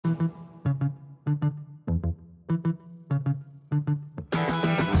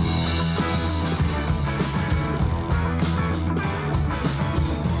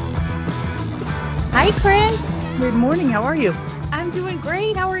Hi, Kris. Good morning. How are you? I'm doing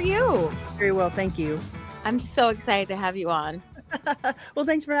great. How are you? Very well, thank you. I'm so excited to have you on. Well,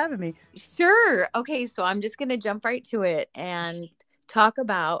 thanks for having me. Sure. Okay, so I'm just going to jump right to it and talk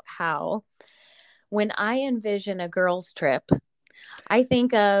about how when I envision a girls' trip, I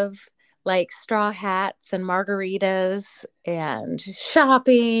think of like straw hats and margaritas and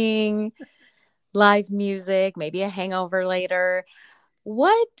shopping, live music, maybe a hangover later.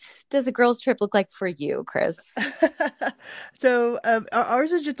 What does a girls' trip look like for you, Kris? So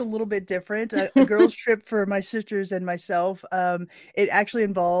ours is just a little bit different. A girls' trip for my sisters and myself. It actually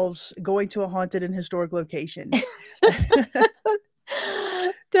involves going to a haunted and historic location.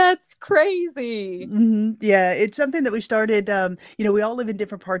 That's crazy. Yeah, it's something that we started. We all live in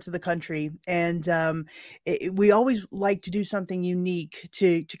different parts of the country, and we always like to do something unique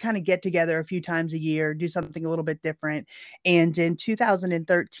to kind of get together a few times a year, do something a little bit different. And in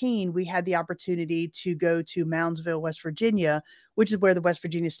 2013, we had the opportunity to go to Moundsville, West Virginia, which is where the West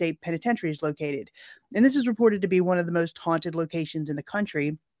Virginia State Penitentiary is located. And this is reported to be one of the most haunted locations in the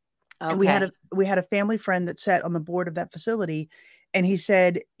country. And Okay. we had a family friend that sat on the board of that facility, and he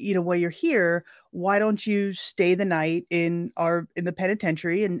said, while you're here, why don't you stay the night in the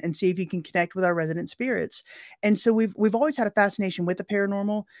penitentiary and see if you can connect with our resident spirits. And so we've always had a fascination with the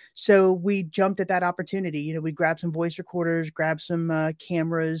paranormal, so we jumped at that opportunity. We grabbed some voice recorders, grabbed some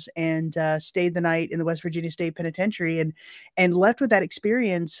cameras, and stayed the night in the West Virginia State Penitentiary, and left with that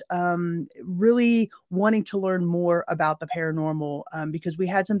experience, really wanting to learn more about the paranormal, because we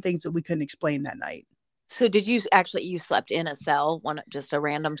had some things that we couldn't explain that night. So did you slept in a cell, one just a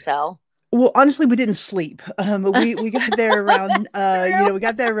random cell? Well, honestly, we didn't sleep. We got there around That's true. we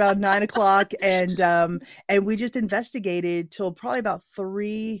got there around 9 o'clock, and we just investigated till probably about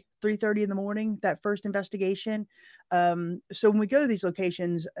 3:30 in the morning. That first investigation. So when we go to these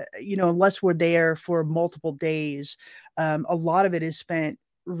locations, unless we're there for multiple days, a lot of it is spent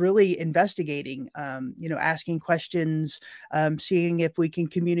really investigating, asking questions, seeing if we can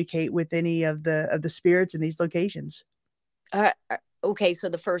communicate with any of the spirits in these locations. Okay, so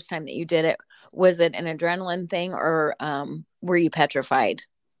the first time that you did it, was it an adrenaline thing or were you petrified?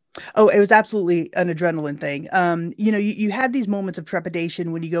 Oh, it was absolutely an adrenaline thing. You had these moments of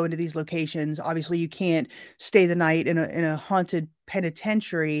trepidation when you go into these locations. Obviously, you can't stay the night in a haunted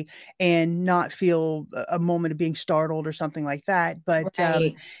penitentiary and not feel a moment of being startled or something like that. But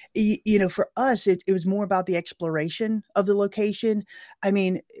Right. for us, it was more about the exploration of the location. I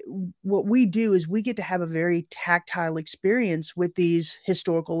mean, what we do is we get to have a very tactile experience with these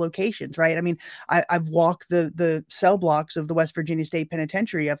historical locations, right? I mean, I've walked the cell blocks of the West Virginia State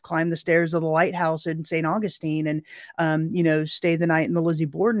Penitentiary. I've climbed the stairs of the lighthouse in St. Augustine, and stayed the night in the Lizzie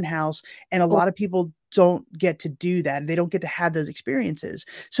Borden house. And a lot of people don't get to do that. They don't get to have those experiences.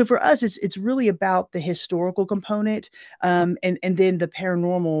 So for us, it's really about the historical component, and then the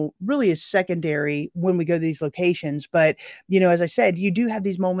paranormal really is secondary when we go to these locations. But as I said, you do have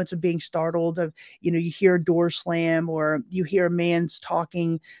these moments of being startled. Of you hear a door slam, or you hear a man's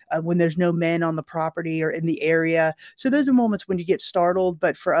talking when there's no men on the property or in the area. So those are moments when you get startled.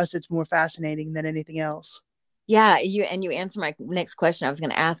 But for us, it's more fascinating than anything else. Yeah, you answered my next question. I was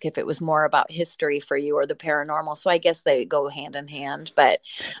going to ask if it was more about history for you or the paranormal. So I guess they go hand in hand. But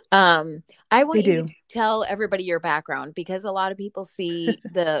I They want you to do. tell everybody your background because a lot of people see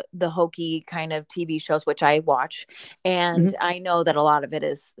the hokey kind of TV shows, which I watch, and Mhm. I know that a lot of it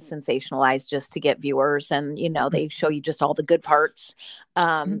is sensationalized just to get viewers, and Mhm. they show you just all the good parts.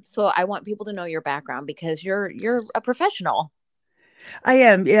 Mhm. So I want people to know your background because you're a professional. I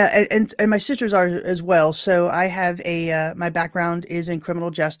am, yeah, and my sisters are as well. So I have my background is in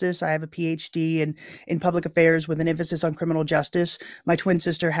criminal justice. I have a PhD in public affairs with an emphasis on criminal justice. My twin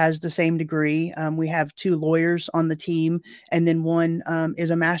sister has the same degree. We have two lawyers on the team, and then one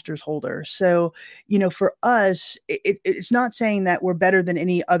is a master's holder. So for us, it's not saying that we're better than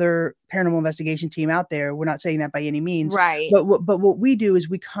any other paranormal investigation team out there. We're not saying that by any means. Right. But what we do is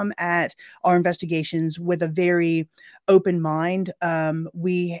we come at our investigations with a very open mind.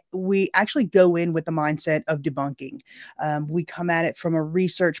 We actually go in with the mindset of debunking. We come at it from a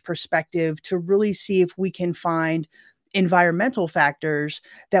research perspective to really see if we can find environmental factors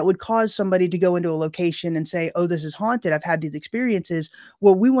that would cause somebody to go into a location and say, oh, this is haunted, I've had these experiences.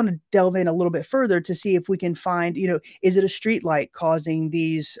 Well, we want to delve in a little bit further to see if we can find, is it a street light causing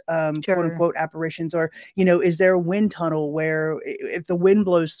these quote Sure. unquote apparitions? Or is there a wind tunnel where if the wind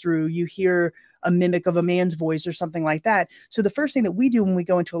blows through, you hear a mimic of a man's voice or something like that? So the first thing that we do when we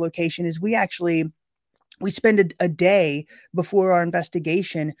go into a location is we actually we spend a day before our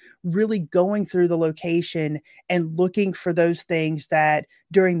investigation really going through the location and looking for those things that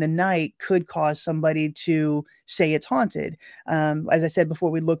during the night could cause somebody to say it's haunted. As I said before,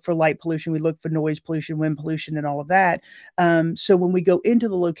 we look for light pollution, we look for noise pollution, wind pollution, and all of that. So when we go into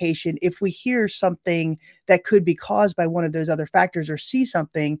the location, if we hear something that could be caused by one of those other factors, or see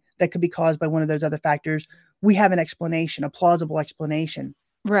something that could be caused by one of those other factors, we have an explanation, a plausible explanation.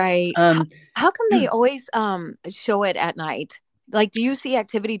 Right. Um, How come they always show it at night? Like, do you see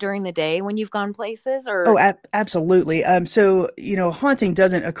activity during the day when you've gone places Oh, or absolutely. So, haunting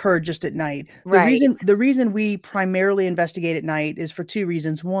doesn't occur just at night. The right? reason the reason we primarily investigate at night is for two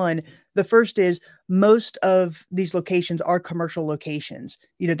reasons. One, the first is most of these locations are commercial locations.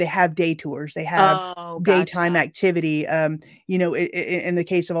 They have day tours, they have Oh, daytime gotcha. activity. In the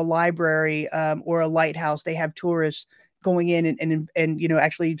case of a library, or a lighthouse, they have tourists going in and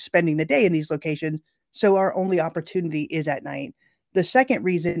actually spending the day in these locations. So our only opportunity is at night. The second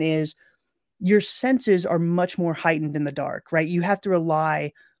reason is your senses are much more heightened in the dark, right? You have to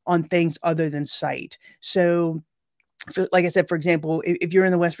rely on things other than sight. So, like I said, for example, if you're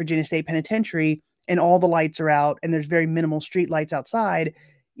in the West Virginia State Penitentiary and all the lights are out and there's very minimal street lights outside,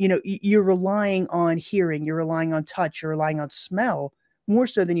 you're relying on hearing, you're relying on touch, you're relying on smell more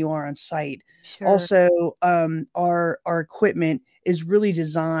so than you are on sight. Sure. Also, our equipment is really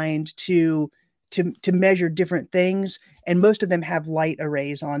designed to measure different things, and most of them have light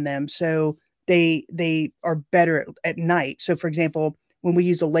arrays on them, so they are better at night. So, for example, when we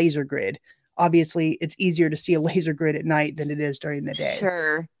use a laser grid, obviously it's easier to see a laser grid at night than it is during the day.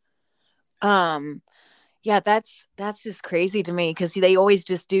 Sure. Um, yeah, that's just crazy to me because they always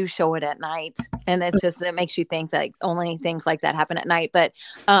just do show it at night, and it makes you think that only things like that happen at night. But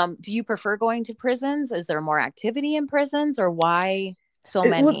do you prefer going to prisons? Is there more activity in prisons, or why so It,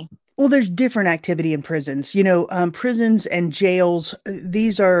 well, many? well, there's different activity in prisons. Prisons and jails.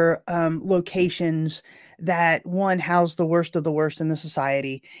 These are locations that one house the worst of the worst in the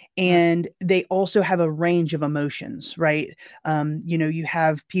society, Right. and they also have a range of emotions. Right? You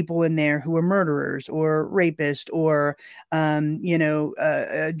have people in there who are murderers or rapists or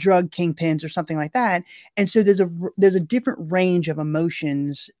drug kingpins or something like that, and so there's a different range of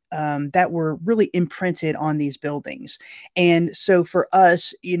emotions that were really imprinted on these buildings. And so for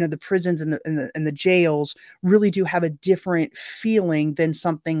us, the prisons and the jails really do have a different feeling than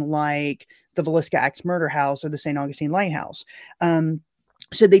something like the Villisca Axe Murder House or the St. Augustine Lighthouse.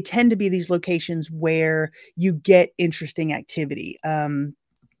 So they tend to be these locations where you get interesting activity.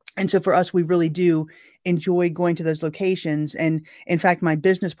 And so for us, we really do enjoy going to those locations. And in fact, my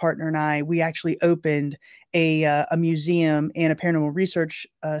business partner and I, we actually opened a museum and a paranormal research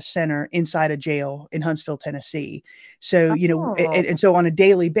center inside a jail in Huntsville, Tennessee. So, Oh, and so on a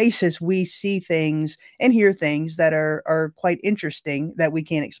daily basis, we see things and hear things that are quite interesting that we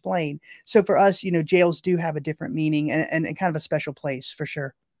can't explain. So for us, jails do have a different meaning and kind of a special place for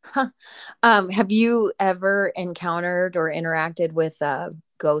sure. huh. Have you ever encountered or interacted with a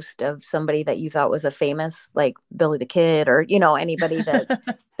ghost of somebody that you thought was a famous, like Billy the Kid, or anybody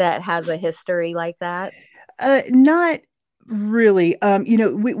that has a history like that? Not really.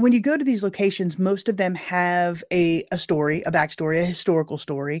 When you go to these locations, most of them have a story, a backstory, a historical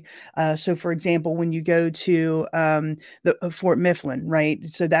story. So, for example, when you go to the Fort Mifflin, right?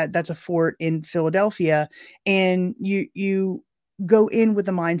 So that's a fort in Philadelphia, and you go in with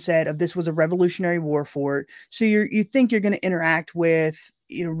the mindset of this was a Revolutionary War fort. So you think you're going to interact with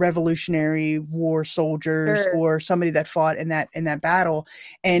Revolutionary War soldiers Sure. or somebody that fought in that battle,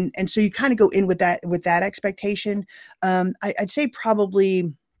 and so you kind of go in with that expectation. I'd say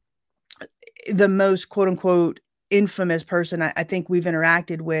probably the most quote unquote infamous person I think we've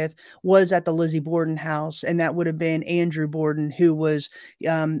interacted with was at the Lizzie Borden house, and that would have been Andrew Borden, who was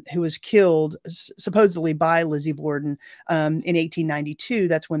killed supposedly by Lizzie Borden in 1892.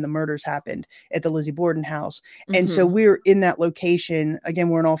 That's when the murders happened at the Lizzie Borden house, and so Hmm. we're in that location again.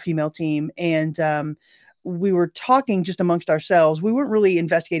 We're an all female team, and we were talking just amongst ourselves. We weren't really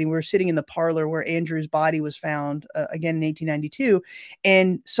investigating. We were sitting in the parlor where Andrew's body was found again in 1892.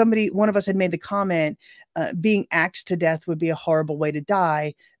 And one of us had made the comment, being axed to death would be a horrible way to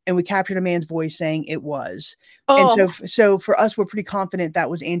die. And we captured a man's voice saying it was. And Oh, so for us, we're pretty confident that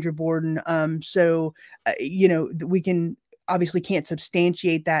was Andrew Borden. We can obviously can't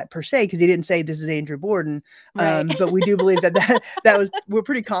substantiate that per se because he didn't say this is Andrew Borden. right. But we do believe that was, we're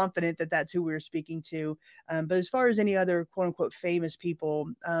pretty confident that that's who we were speaking to. But as far as any other quote unquote famous people,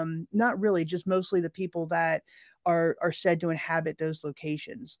 not really, just mostly the people that are said to inhabit those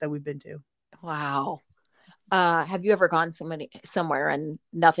locations that we've been to. Wow. Have you ever gone somewhere and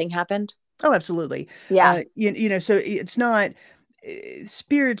nothing happened? Oh, absolutely. Yeah. So it's not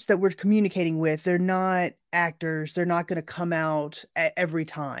spirits that we're communicating with. They're not actors. They're not going to come out every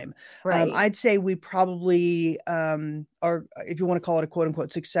time. Right. I'd say we probably are, if you want to call it a quote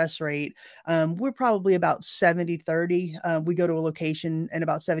unquote success rate, we're probably about 70-30. We go to a location and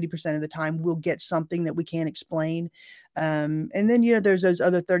about 70% of the time we'll get something that we can't explain. And then, there's those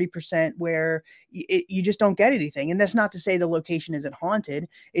other 30% where you just don't get anything. And that's not to say the location isn't haunted.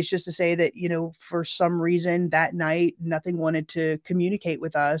 It's just to say that, for some reason that night, nothing wanted to communicate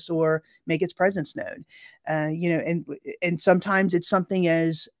with us or make its presence known. And sometimes it's something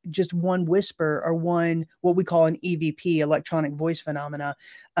as just one whisper or one, what we call an EVP, electronic voice phenomena.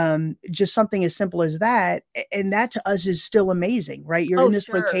 Just something as simple as that. And that to us is still amazing, right? You're Oh, in this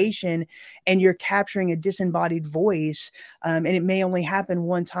sure. location and you're capturing a disembodied voice. And it may only happen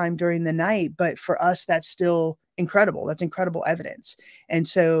one time during the night, but for us, that's still incredible. That's incredible evidence. And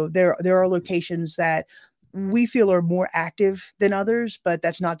so there are locations that we feel are more active than others, but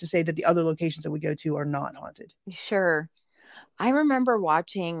that's not to say that the other locations that we go to are not haunted. Sure. I remember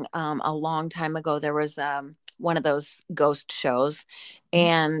watching a long time ago, there was one of those ghost shows, Mhm.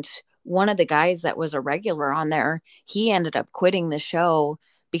 and one of the guys that was a regular on there, he ended up quitting the show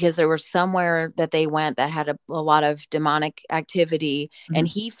because there was somewhere that they went that had a lot of demonic activity, and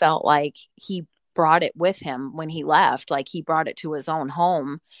Mhm. he felt like he brought it with him when he left, like he brought it to his own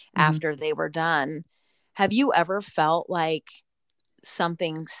home Mhm. after they were done. Have you ever felt like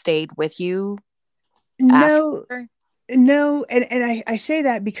something stayed with you No, after? no, and I say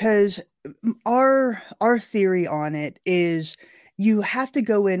that because our theory on it is you have to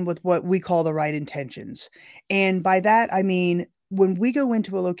go in with what we call the right intentions. And by that I mean when we go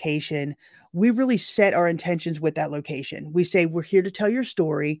into a location, we really set our intentions with that location. We say we're here to tell your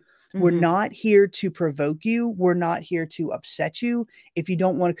story. We're Hmm. not here to provoke you. We're not here to upset you. If you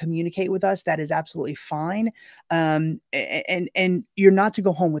don't want to communicate with us, that is absolutely fine. And you're not to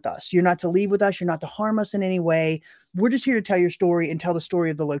go home with us. You're not to leave with us. You're not to harm us in any way. We're just here to tell your story and tell the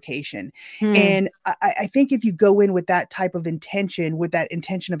story of the location. Hmm. And I think if you go in with that type of intention, with that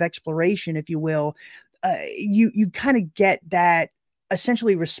intention of exploration, if you will, you kind of get that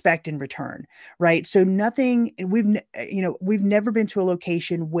essentially respect in return, right? So nothing, we've never been to a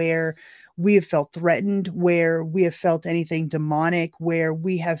location where we have felt threatened, where we have felt anything demonic, where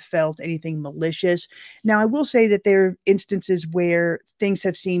we have felt anything malicious. Now, I will say that there are instances where things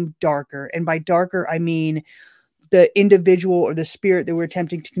have seemed darker. And by darker, I mean the individual or the spirit that we're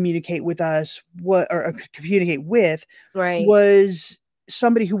attempting to communicate with us, what or communicate with, Right. was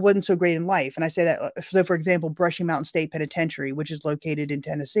somebody who wasn't so great in life. And I say that, so for example, Brushy Mountain State Penitentiary, which is located in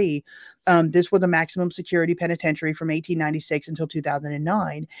Tennessee, this was a maximum security penitentiary from 1896 until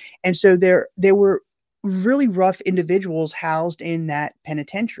 2009. And so there were really rough individuals housed in that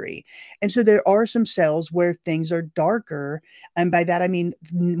penitentiary. And so there are some cells where things are darker, and by that I mean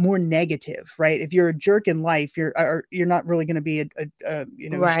more negative, right? If you're a jerk in life, you're not really going to be you're still going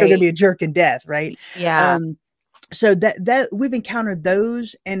to Right. be a jerk in death, right? Yeah. um so that we've encountered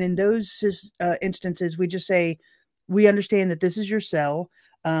those, and in those instances we just say we understand that this is your cell,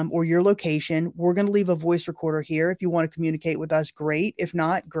 or your location. We're going to leave a voice recorder here. If you want to communicate with us, great. If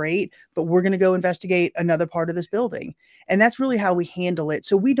not, great, but we're going to go investigate another part of this building. And that's really how we handle it.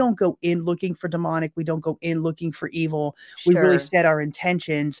 So we don't go in looking for demonic, we don't go in looking for evil. We really Sure. set our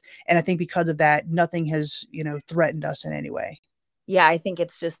intentions, and I think because of that nothing has threatened us in any way. Yeah, I think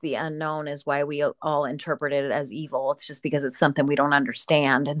it's just the unknown is why we all interpret it as evil. It's just because it's something we don't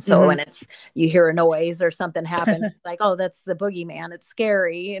understand. And so Hmm. when it's you hear a noise or something happens, like, oh, that's the boogeyman. It's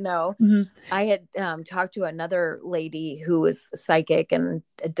scary. Hmm. I had talked to another lady who is psychic and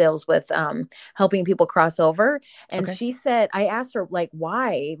deals with helping people cross over. And Okay. she said, I asked her, like,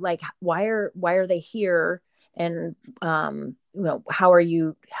 why? Like, why are they here? And how are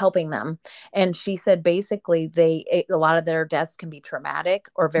you helping them? And she said basically a lot of their deaths can be traumatic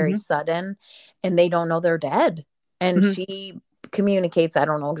or very Hmm. sudden, and they don't know they're dead. And Hmm. she communicates, I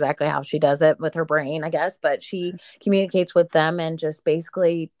don't know exactly how she does it with her brain, I guess, but she communicates with them and just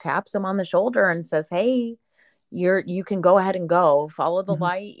basically taps them on the shoulder and says, hey, you can go ahead and go follow the Hmm.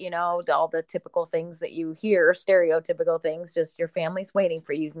 light, all the typical things that you hear, stereotypical things, just your family's waiting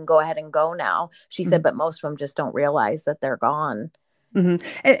for you. You can go ahead and go now, she said, Hmm. but most of them just don't realize that they're gone.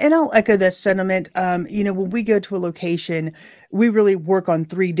 And I'll echo that sentiment. When we go to a location, we really work on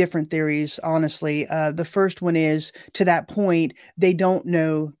three different theories, honestly. The first one is to that point, they don't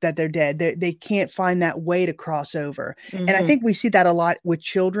know that they're dead. They can't find that way to cross over. And I Hmm. think we see that a lot with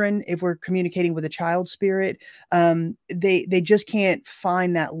children. If we're communicating with a child spirit, they just can't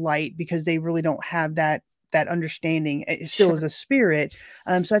find that light because they really don't have that that understanding. It still is Sure. a spirit.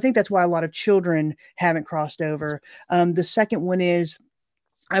 So I think that's why a lot of children haven't crossed over. The second one is,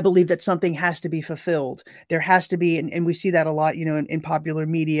 I believe that something has to be fulfilled. There has to be, and we see that a lot, in popular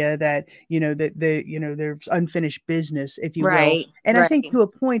media, that, that there's unfinished business, if you will. Right. And I think Right. to a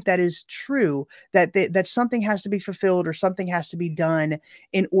point that is true, that something has to be fulfilled or something has to be done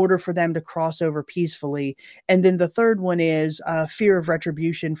in order for them to cross over peacefully. And then the third one is fear of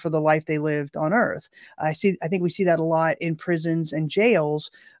retribution for the life they lived on Earth. I think we see that a lot in prisons and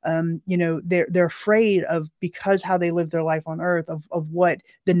jails. They're afraid of, because how they live their life on Earth, of what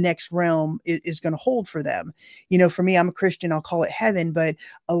the next realm is going to hold for them. For me, I'm a Christian, I'll call it heaven, but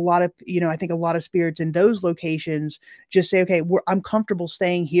a lot of, I think a lot of spirits in those locations just say, okay, I'm comfortable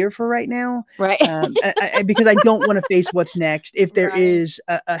staying here for right now. Right. Because I don't want to face what's next. If there Right. is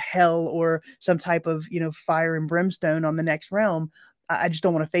a hell or some type of, fire and brimstone on the next realm, I just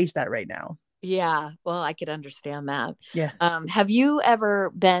don't want to face that right now. Yeah. Well, I could understand that. Yeah, Have you ever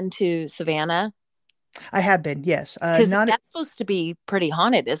been to Savannah? I have been. Yes. Because Not that's supposed to be pretty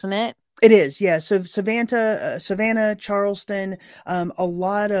haunted, isn't it? It is, yeah. So Savannah, Charleston, a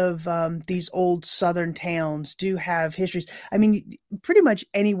lot of these old southern towns do have histories. I mean, pretty much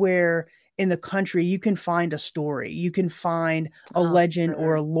anywhere in the country, you can find a story. You can find a Oh, legend or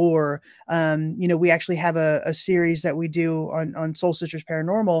sure. a lore. We actually have a series that we do on Soul Sisters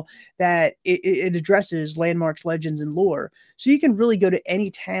Paranormal that it addresses landmarks, legends, and lore. So you can really go to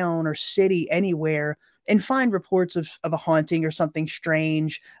any town or city anywhere and find reports of a haunting or something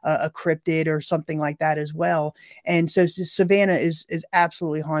strange, a cryptid or something like that as well. And so Savannah is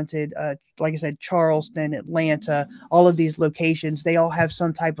absolutely haunted. Like I said, Charleston, Atlanta, all of these locations, they all have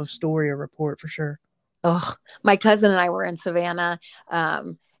some type of story or report for sure. Oh, my cousin and I were in Savannah,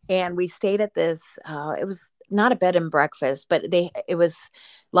 um, and we stayed at this. It was not a bed and breakfast, but it was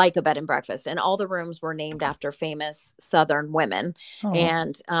like a bed and breakfast, and all the rooms were named after famous Southern women. Oh,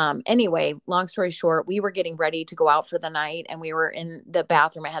 And anyway, long story short, we were getting ready to go out for the night, and we were in the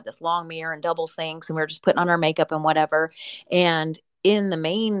bathroom. It had this long mirror and double sinks, and we were just putting on our makeup and whatever. And in the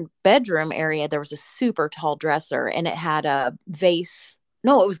main bedroom area, there was a super tall dresser, and it had a vase.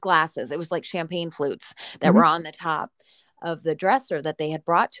 No, it was glasses. It was like champagne flutes that hmm. were on the top of the dresser that they had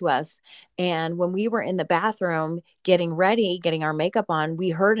brought to us. And when we were in the bathroom getting ready, getting our makeup on, we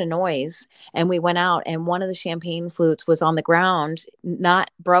heard a noise and we went out, and one of the champagne flutes was on the ground, not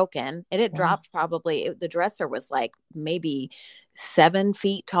broken. It had Wow. dropped probably, the dresser was like maybe 7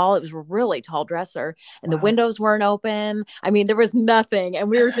 feet tall. It was a really tall dresser, and the Wow. windows weren't open. I mean, there was nothing. And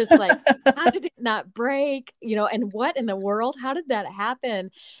we were just like, how did it not break? And what in the world? How did that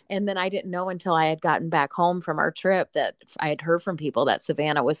happen? And then I didn't know until I had gotten back home from our trip that I had heard from people that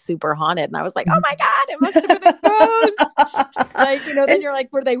Savannah was super haunted. And I was like, oh Mhm. my God, it must have been a ghost. Like, then And you're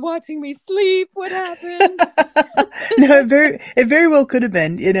like, were they watching me sleep? What happened? no, it very well could have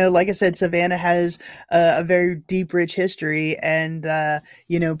been. Like I said, Savannah has a very deep, rich history, and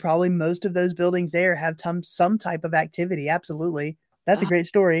probably most of those buildings there have some type of activity. Absolutely, that's a great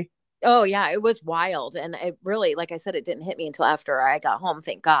story. Oh yeah, it was wild. And it really, like I said, it didn't hit me until after I got home,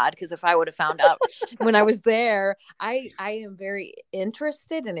 thank God. Because if I would have found out when I was there, I am very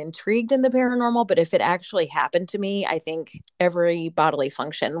interested and intrigued in the paranormal. But if it actually happened to me, I think every bodily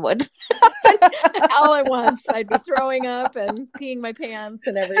function would happen all at once. I'd be throwing up and peeing my pants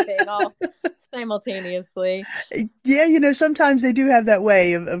and everything all simultaneously. Yeah, sometimes they do have that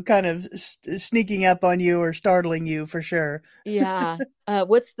way of kind of sneaking up on you or startling you for sure. Yeah.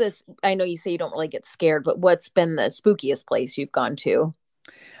 What's this? I know you say you don't really get scared, but what's been the spookiest place you've gone to?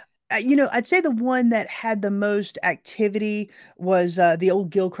 I'd say the one that had the most activity was the old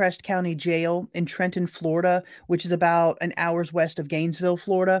Gilchrist County Jail in Trenton, Florida, which is about an hour's west of Gainesville,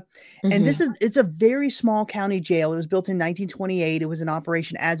 Florida. And Hmm. it's a very small county jail. It was built in 1928. It was in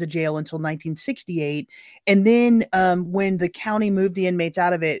operation as a jail until 1968. And then when the county moved the inmates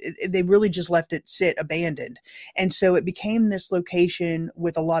out of they really just left it sit abandoned. And so it became this location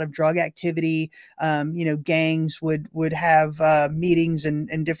with a lot of drug activity. Gangs would have meetings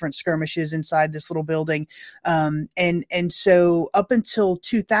and different skirmishes inside this little building. And so up until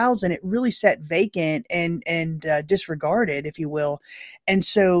 2000, it really sat vacant and disregarded, if you will. And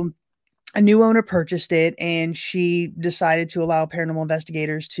so a new owner purchased it, and she decided to allow paranormal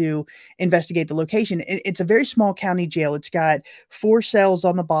investigators to investigate the location. It's a very small county jail. It's got 4 cells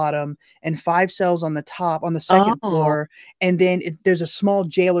on the bottom and 5 cells on the top on the second Oh, floor, and then there's a small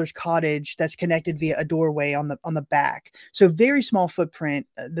jailer's cottage that's connected via a doorway on the back. So very small footprint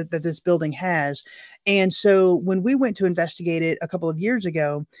that this building has. And so when we went to investigate it a couple of years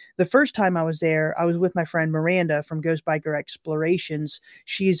ago, the first time I was there, I was with my friend Miranda from Ghost Biker Explorations.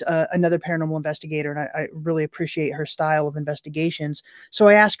 She's another paranormal investigator, and I really appreciate her style of investigations. So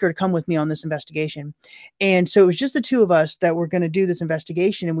I asked her to come with me on this investigation. And so it was just the two of us that were going to do this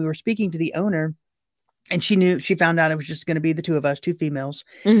investigation. And we were speaking to the owner, and she found out it was just going to be the two of us, two females.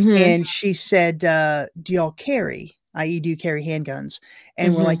 Mm-hmm. And she said, do y'all carry, i.e. do you carry handguns?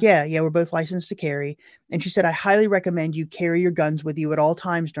 And we're like, Mm-hmm. yeah, we're both licensed to carry. And she said, I highly recommend you carry your guns with you at all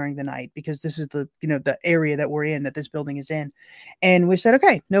times during the night, because this is the area that we're in, that this building is in. And we said,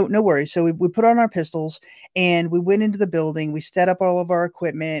 okay, no worries. So we put on our pistols and we went into the building. We set up all of our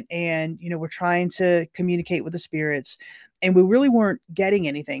equipment, and we're trying to communicate with the spirits, and we really weren't getting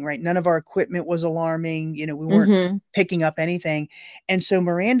anything, right? None of our equipment was alarming. We weren't Mm-hmm. picking up anything. And so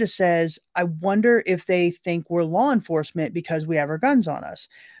Miranda says, I wonder if they think we're law enforcement because we have our guns on us.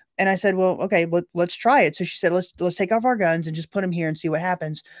 And I said, well, okay, let's try it. So she said, let's take off our guns and just put them here and see what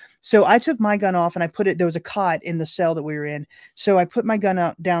happens. So I took my gun off and I put it, there was a cot in the cell that we were in. So I put my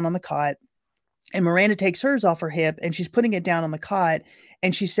gun down on the cot, and Miranda takes hers off her hip and she's putting it down on the cot.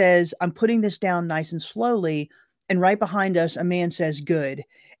 And she says, I'm putting this down nice and slowly. And right behind us, a man says, good.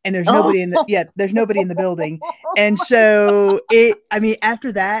 And there's Oh. nobody there's nobody in the building. And so I mean,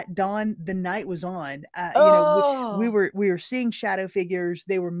 after that, Dawn, the night was on. We Oh. were seeing shadow figures.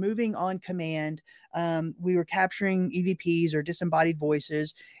 They were moving on command. We were capturing EVPs, or disembodied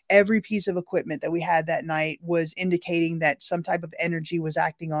voices. Every piece of equipment that we had that night was indicating that some type of energy was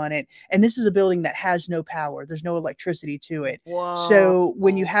acting on it. And this is a building that has no power. There's no electricity to it. Whoa. So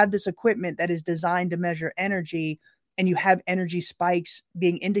when you have this equipment that is designed to measure energy, and you have energy spikes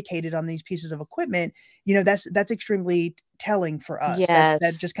being indicated on these pieces of equipment, that's extremely telling for us. That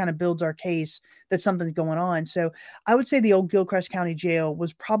Yes. just kind of builds our case that something's going on. So I would say the old Gilchrist County Jail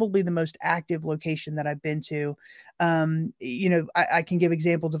was probably the most active location that I've been to. I can give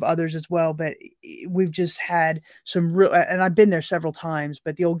examples of others as well, but we've just had some real, and I've been there several times,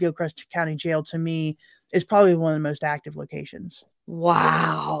 but the old Gilchrist County Jail to me is probably one of the most active locations.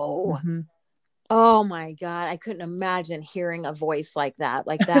 Wow. Mm-hmm. Oh my God. I couldn't imagine hearing a voice like that.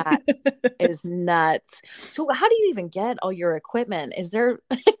 Like that is nuts. So how do you even get all your equipment? Is there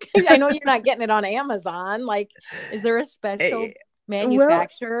I know you're not getting it on Amazon. Like, is there a Eh, special well,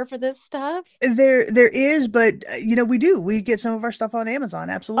 manufacturer for this stuff? there is, but we get some of our stuff on Amazon,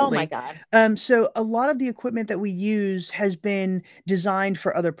 Oh my absolutely. God. So a lot of the equipment that we use has been designed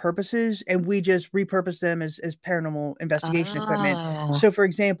for other purposes, and we just repurpose them as paranormal investigation equipment. Oh. So, for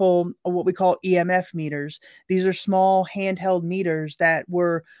example, what we call EMF meters. These are small handheld meters that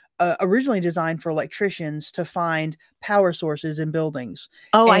were originally designed for electricians to find power sources in buildings.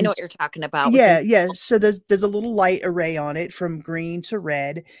 Oh, I know And what you're talking about with yeah, the yeah. So there's a little light array on it from green to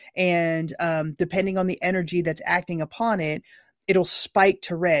red, and depending on the energy that's acting upon it, it'll spike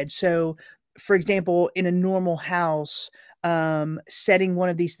to red. So, for example, in a normal house, setting one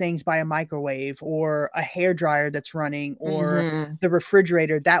of these things by a microwave or a hair dryer that's running, or hmm the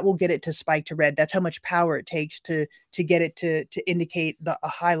refrigerator, that will get it to spike to red. That's how much power it takes to get it to indicate a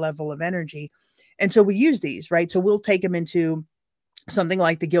high level of energy. And so we use these, right? So we'll take them into something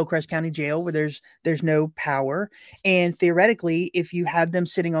like the Gilchrist County Jail, where there's no power, and theoretically, if you have them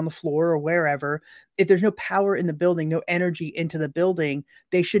sitting on the floor or wherever, if there's no power in the building, no energy into the building,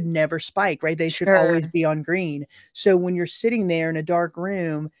 they should never spike, right? They should always Sure. be on green. So when you're sitting there in a dark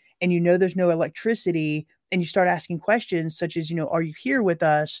room and there's no electricity, and you start asking questions such as, are you here with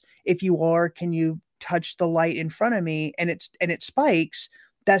us? If you are, can you touch the light in front of me? And it spikes.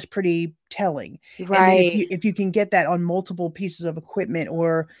 That's pretty telling. And then Right. if you can get that on multiple pieces of equipment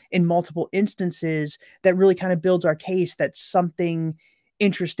or in multiple instances, that really kind of builds our case that something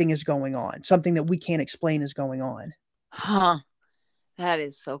interesting is going on, something that we can't explain is going on. Huh. That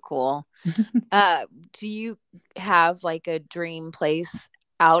is so cool. Uh, do you have like a dream place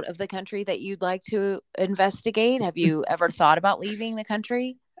out of the country that you'd like to investigate? Have you ever thought about leaving the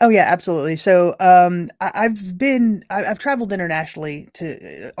country? Oh yeah, absolutely. So I've traveled internationally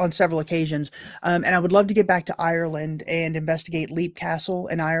to on several occasions, and I would love to get back to Ireland and investigate Leap Castle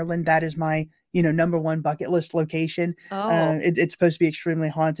in Ireland. That is my number one bucket list location. Oh, It's supposed to be extremely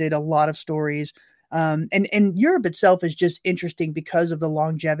haunted, a lot of stories, and Europe itself is just interesting because of the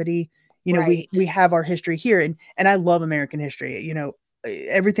longevity. right. We have our history here, and I love American history.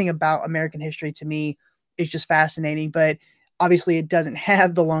 Everything about American history to me is just fascinating, but obviously it doesn't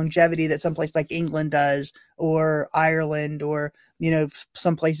have the longevity that someplace like England does, or Ireland, or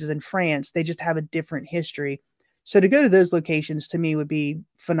some places in France. They just have a different history. So to go to those locations to me would be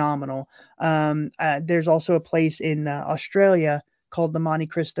phenomenal. There's also a place in Australia called the Monte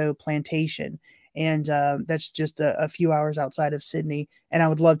Cristo Plantation, and that's just a few hours outside of Sydney. And I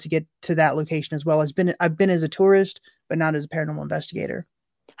would love to get to that location as well. I've been as a tourist, but not as a paranormal investigator.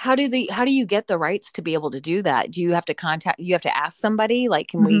 How do you get the rights to be able to do that? Do you have to you have to ask somebody, like,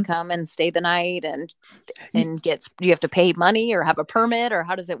 can we Mhm. come and stay the night and do you have to pay money or have a permit, or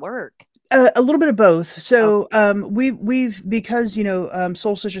how does it work? A little bit of both. Okay. So, we've because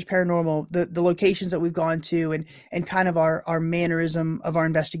Soul Sisters Paranormal, the locations that we've gone to, and kind of our mannerism of our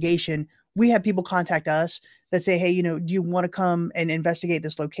investigation, we have people contact us that say, hey, do you want to come and investigate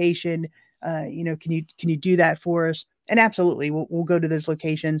this location? Can you do that for us? And absolutely, we'll go to those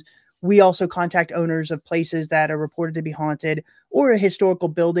locations. We also contact owners of places that are reported to be haunted or a historical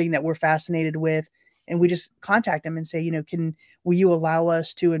building that we're fascinated with, and we just contact them and say, can will you allow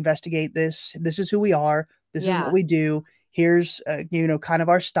us to investigate this? This is who we are. This is what Yeah. we do. Here's, kind of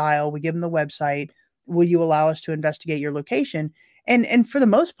our style. We give them the website. Will you allow us to investigate your location? And for the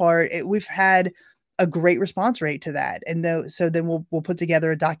most part, we've had a great response rate to that. And though, so then we'll put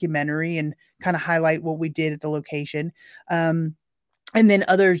together a documentary and kind of highlight what we did at the location. And then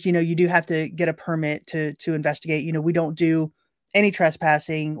others, you do have to get a permit to investigate. We don't do any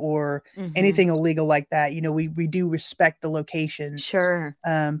trespassing or Hmm. anything illegal like that. We do respect the locations. Sure.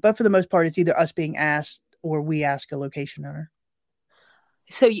 But for the most part, it's either us being asked or we ask a location owner.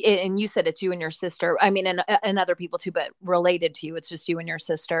 So, and you said it's you and your sister. I mean, and other people too, but related to you, it's just you and your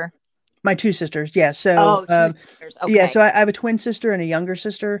sister. My 2 sisters, yeah. So, Oh, two sisters. yeah, Okay. so I have a twin sister and a younger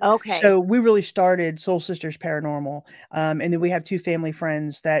sister. Okay. So we really started Soul Sisters Paranormal, and then we have 2 family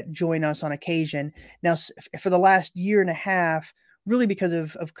friends that join us on occasion. Now, for the last year and a half, really because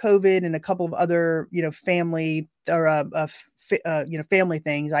of COVID and a couple of other, family or family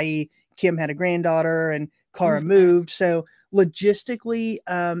things, i.e., Kim had a granddaughter and Cara Hmm. moved. So logistically,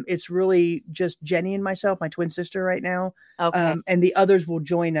 it's really just Jenny and myself, my twin sister, right now, Okay. and the others will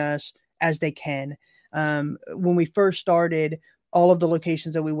join us as they can. When we first started, all of the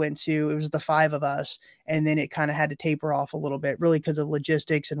locations that we went to, it was the 5 of us, and then it kind of had to taper off a little bit, really because of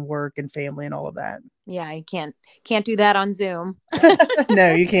logistics and work and family and all of that. Yeah, you can't do that on Zoom.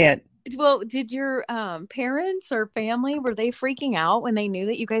 No, you can't. Well, did your parents or family, were they freaking out when they knew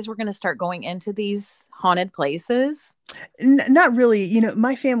that you guys were going to start going into these haunted places? Not really.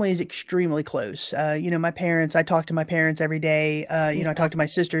 My family is extremely close. My parents, I talk to my parents every day. I Yeah. talk to my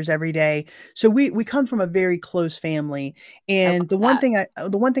sisters every day. So we come from a very close family. I And love that.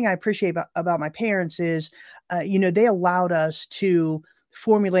 the one thing I appreciate about my parents is, they allowed us to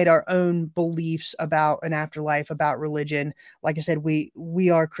formulate our own beliefs about an afterlife, about religion. Like I said, we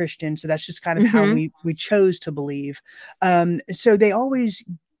are Christian, so that's just kind of how Hmm. we chose to believe. So they always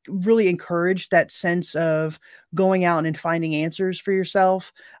really encourage that sense of going out and finding answers for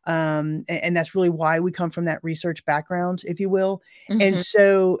yourself. And that's really why we come from that research background, if you will. And Hmm.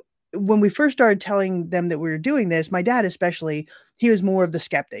 so when we first started telling them that we were doing this, my dad especially, he was more of the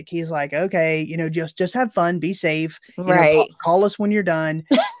skeptic. He's like, okay, just have fun, be safe, Right. call us when you're done.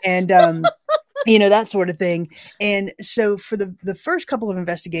 And that sort of thing. And so for the first couple of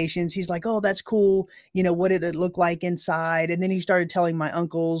investigations, he's like, "Oh, that's cool. What did it look like inside?" And then he started telling my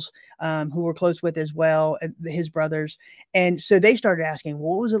uncles, who we're close with as well, and his brothers. And so they started asking,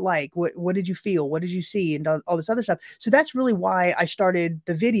 well, "What was it like? What did you feel? What did you see?" And all this other stuff. So that's really why I started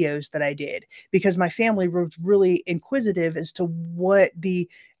the videos that I did, because my family was really inquisitive as to what the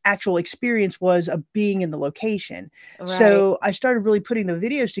actual experience was of being in the location. Right. So I started really putting the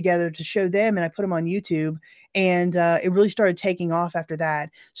videos together to show them, and I put them on YouTube, and it really started taking off after that.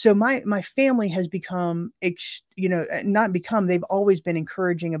 So my family has become, not become. They've always been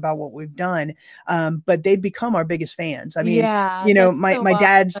encouraging about what we've done, but they've become our biggest fans. I mean, Yeah, that's so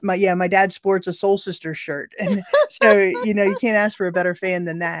awesome. my dad sports a Soul Sister shirt, and so you can't ask for a better fan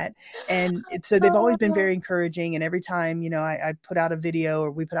than that. And so they've always been Oh, very encouraging. And every time I put out a video or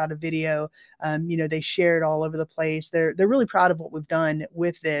we put out a video, they share it all over the place. They're really proud of what we've done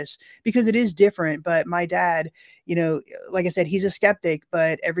with this, because it is different. But my dad, like I said, he's a skeptic,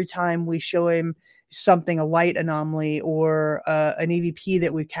 but every time we show him something, a light anomaly or an EVP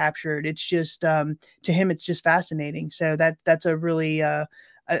that we've captured, it's just, to him it's just fascinating. So that's a really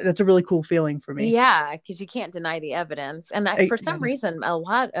cool feeling for me. yeah, because you can't deny the evidence. And for some Yeah. reason, a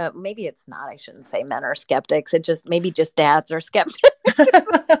lot, maybe it's not, I shouldn't say men are skeptics. It just, maybe just dads are skeptics.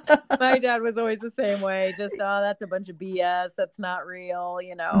 My dad was always the same way. Just, oh, that's a bunch of BS. That's not real.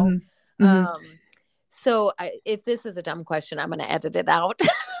 Mhm. Mhm. Um, so if this is a dumb question, I'm going to edit it out.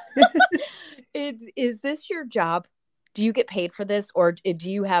 Is this your job? do you get paid for this, or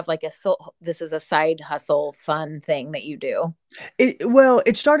do you have like this is a side hustle fun thing that you do? Well,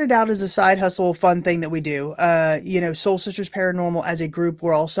 it started out as a side hustle, fun thing that we do. Soul Sisters Paranormal as a group,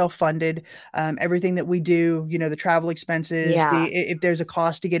 we're all self-funded. Everything that we do, the travel expenses, Yeah. if there's a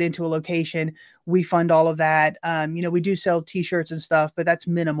cost to get into a location, we fund all of that. We do sell t-shirts and stuff, but that's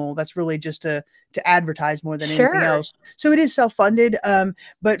minimal. That's really just to advertise more than anything Sure. else. So it is self-funded.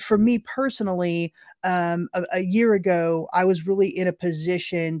 But for me personally, a year ago, I was really in a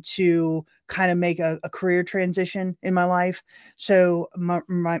position to kind of make a career transition in my life. So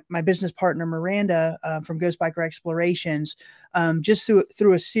my business partner Miranda from Ghost Biker Explorations, just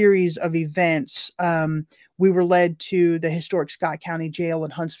through a series of events, we were led to the historic Scott County Jail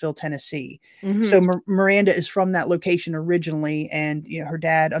in Huntsville, Tennessee. So Mm-hmm. Miranda is from that location originally, and her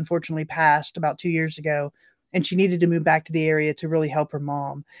dad unfortunately passed about 2 years ago. And she needed to move back to the area to really help her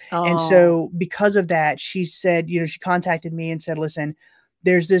mom. And Oh, so because of that, she said, she contacted me and said, listen,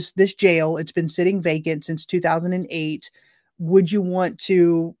 there's this jail. It's been sitting vacant since 2008. Would you want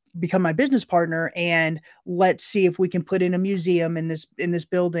to become my business partner, and let's see if we can put in a museum in this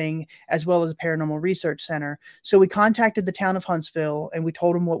building as well as a paranormal research center. So we contacted the town of Huntsville and we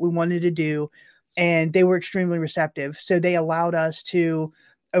told them what we wanted to do, and they were extremely receptive. So they allowed us to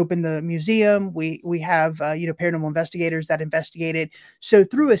open the museum. We have paranormal investigators that investigate it. So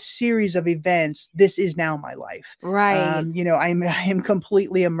through a series of events, this is now my life. right. I am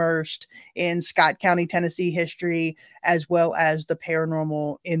completely immersed in Scott County, Tennessee history, as well as the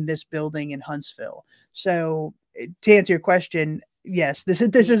paranormal in this building in Huntsville. So to answer your question, yes, this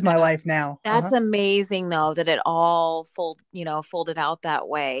is my Yeah. life now. That's amazing though that it all folded out that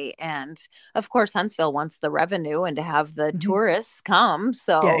way. And of course Huntsville wants the revenue and to have the Mhm. tourists come. Yeah,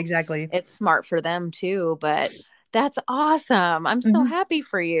 So exactly. it's smart for them too. But that's awesome. I'm so Mhm. happy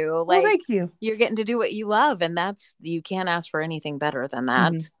for you. Well, Like thank you. you're getting to do what you love, and you can't ask for anything better than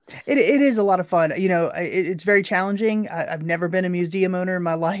that. Mhm. It is a lot of fun. It's very challenging. I've never been a museum owner in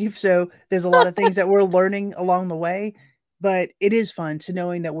my life, so there's a lot of things that we're learning along the way, but it is fun to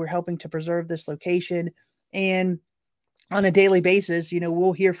knowing that we're helping to preserve this location. And on a daily basis,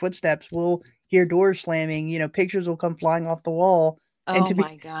 we'll hear footsteps, we'll hear doors slamming, pictures will come flying off the wall, and Oh to be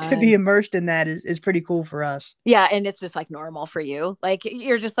my to be God. immersed in that is pretty cool for us. Yeah, and it's just like normal for you. Like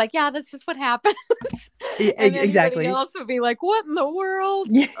you're just like, yeah, that's just what happened. And anybody Exactly. else would be like, what in the world?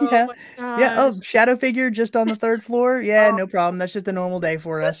 Yeah, Oh yeah. my Yeah, gosh. oh, shadow figure just on the 3rd floor? Yeah, Oh. no problem, that's just a normal day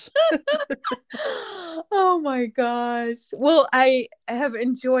for us. Oh my gosh. Well, I have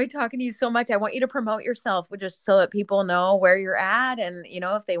enjoyed talking to you so much. I want you to promote yourself just so that people know where you're at and,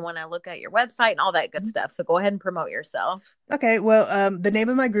 if they want to look at your website and all that good stuff. So go ahead and promote yourself. Okay, well, the name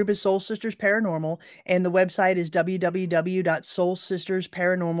of my group is Soul Sisters Paranormal, and the website is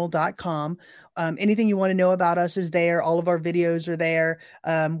www.soulsistersparanormal.com. Anything you want to know about us is there. All of our videos are there.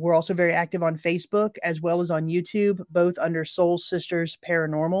 We're also very active on Facebook as well as on YouTube, both under Soul Sisters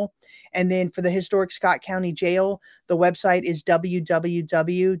Paranormal. And then for the historic Scott County Jail, the website is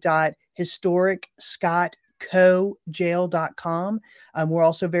www.historicscottcojail.com. We're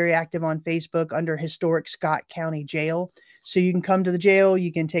also very active on Facebook under Historic Scott County Jail. So you can come to the jail,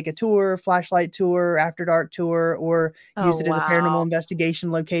 you can take a tour, flashlight tour, after dark tour, or Oh, use it as a paranormal wow.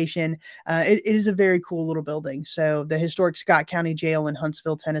 investigation location. It is a very cool little building. So the historic Scott County Jail in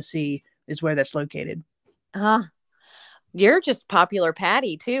Huntsville, Tennessee is where that's located. Huh. You're just popular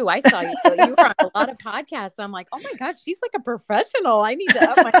Patty too. I saw you were on a lot of podcasts. I'm like, oh my God, she's like a professional. I need to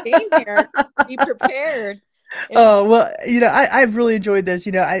up my game here. Be prepared. It's Oh, well, I've really enjoyed this.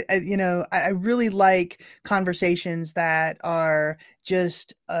 I really like conversations that are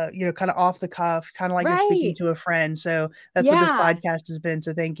just, kind of off the cuff, kind of like you're speaking right. to a friend. So that's what this Yeah. podcast has been.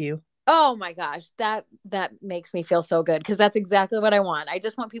 So thank you. Oh my gosh, that makes me feel so good because that's exactly what I want. I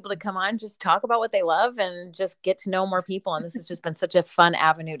just want people to come on, just talk about what they love and just get to know more people. And this has just been such a fun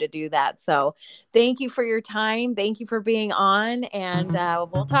avenue to do that. So thank you for your time. Thank you for being on, and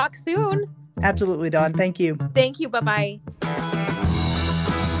we'll talk soon. Absolutely, Don. Thank you. Thank you. Bye bye.